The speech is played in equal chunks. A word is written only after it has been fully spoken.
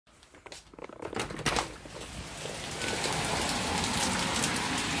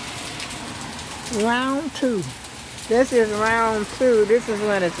Round two. This is round two. This is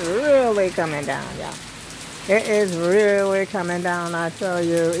when it's really coming down, y'all. It is really coming down, I tell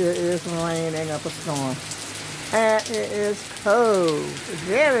you. It is raining up a storm. And it is cold.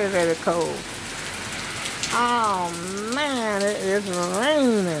 Very, very cold. Oh, man, it is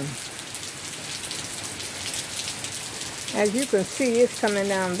raining. As you can see, it's coming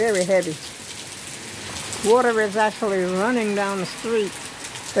down very heavy. Water is actually running down the street,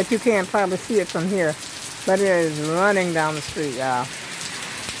 but you can't probably see it from here. But it is running down the street, y'all.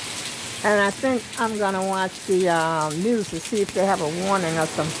 And I think I'm going to watch the news to see if they have a warning of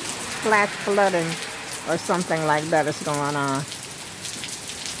some flash flooding or something like that is going on.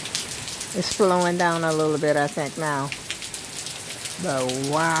 It's slowing down a little bit, I think, now. But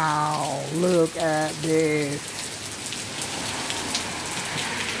wow, look at this.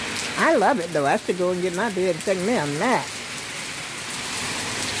 I love it, though. I should go and get my bed and take me a nap.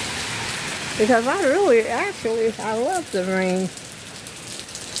 Because I love the rain.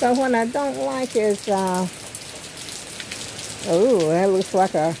 So what I don't like is, oh, that looks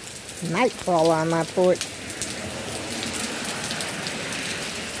like a night crawler on my porch.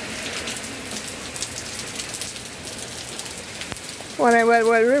 What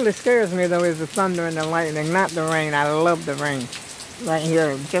really scares me, though, is the thunder and the lightning, not the rain. I love the rain. Right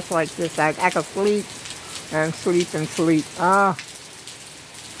here, just like this. I could sleep and sleep and sleep. Ah,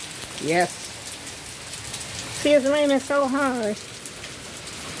 yes. See, it's raining so hard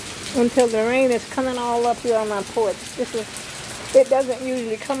until the rain is coming all up here on my porch. It doesn't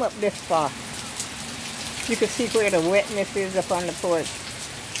usually come up this far. You can see where the wetness is up on the porch.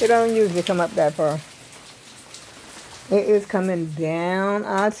 It don't usually come up that far. It is coming down,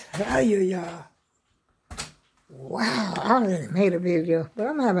 I tell you, y'all. Wow, I already made a video, but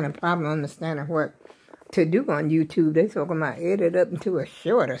I'm having a problem understanding what to do on YouTube. They talking about edit up into a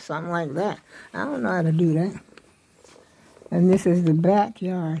short or something like that. I don't know how to do that. And this is the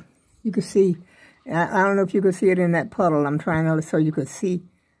backyard. You can see, I don't know if you can see it in that puddle. I'm trying to so you can see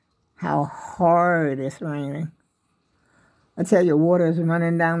how hard it's raining. I tell you, water is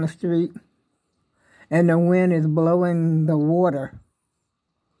running down the street, and the wind is blowing the water.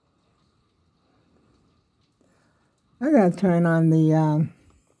 I gotta turn on the,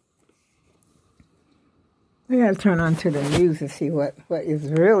 to the news to see what is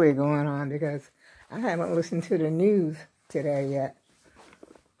really going on, because I haven't listened to the news today yet.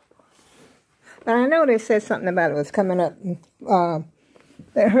 But I know they said something about it was coming up,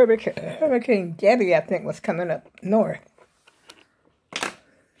 that Hurricane Debbie, I think, was coming up north.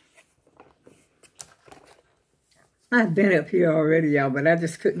 I've been up here already, y'all, but I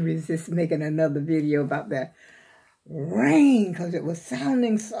just couldn't resist making another video about that rain, because it was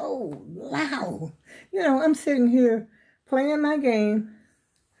sounding so loud. You know, I'm sitting here playing my game,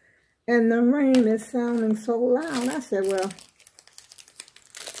 and the rain is sounding so loud. I said, well,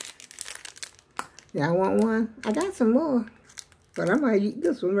 yeah, I want one. I got some more, but I might eat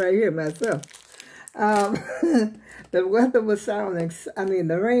this one right here myself. The weather was sounding,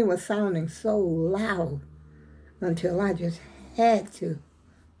 the rain was sounding so loud until I just had to.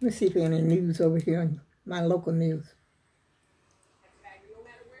 Let me see if there's any news over here on my local news.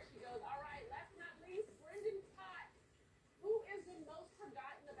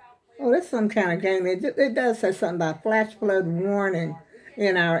 Oh, that's some kind of game. It does say something about flash flood warning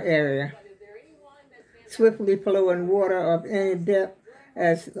in our area. Swiftly flowing water of any depth,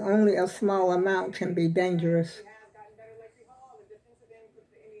 as only a small amount can be dangerous.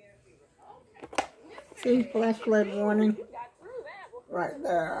 See, flash flood warning right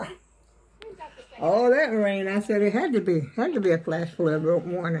there. Oh, that rain! I said it had to be a flash flood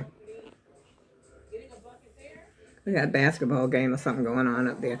warning. We got a basketball game or something going on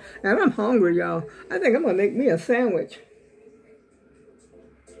up there. And I'm hungry, y'all. I think I'm gonna make me a sandwich.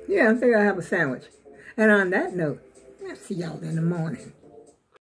 Yeah, I think I'll have a sandwich. And on that note, I'll see y'all in the morning.